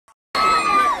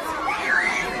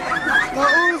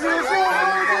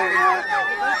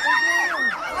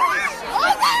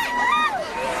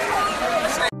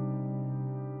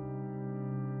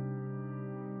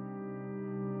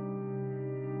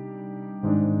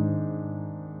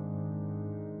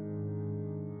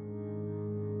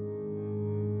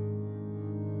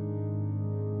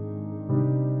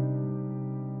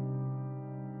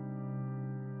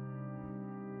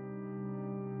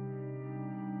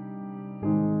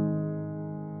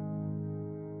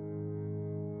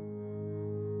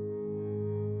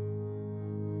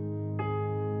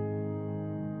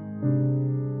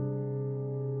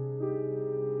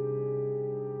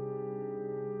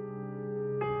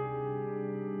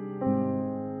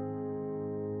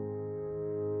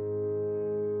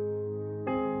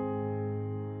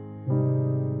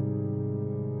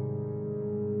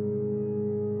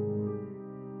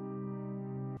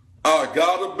I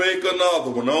gotta bake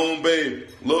another one on, baby.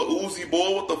 Lil Uzi,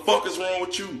 boy, what the fuck is wrong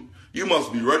with you? You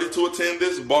must be ready to attend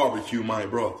this barbecue, my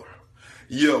brother.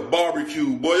 Yeah,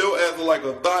 barbecue. Boy, your ass is like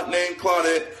a thought named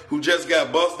Claudette who just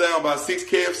got bust down by 6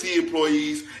 KFC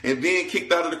employees and then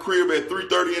kicked out of the crib at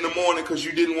 3:30 in the morning because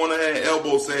you didn't want to have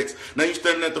elbow sex. Now you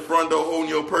standing at the front door holding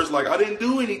your purse like, I didn't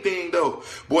do anything though.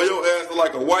 Boy, your ass is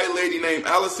like a white lady named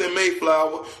Allison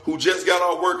Mayflower who just got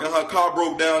off work and her car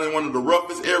broke down in one of the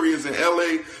roughest areas in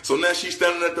LA. So now she's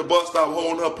standing at the bus stop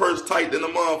holding her purse tight than a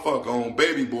motherfucker on,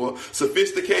 baby boy.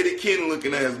 Sophisticated kitten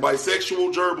looking ass,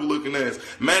 bisexual gerbil looking ass,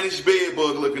 managed bed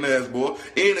looking ass, boy.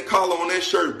 And the collar on that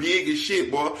shirt big as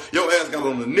shit, boy. Your ass got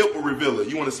on the nipple revealer.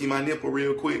 You want to see my nipple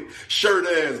real quick? Shirt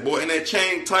ass, boy. And that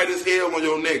chain tight as hell on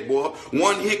your neck, boy.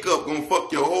 One hiccup gonna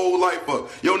fuck your whole life up.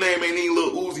 Your name ain't even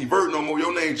Lil Uzi Vert no more.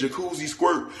 Your name Jacuzzi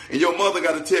Squirt. And your mother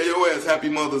gotta tell your ass Happy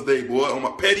Mother's Day, boy. On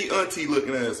my petty auntie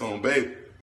looking ass on, baby.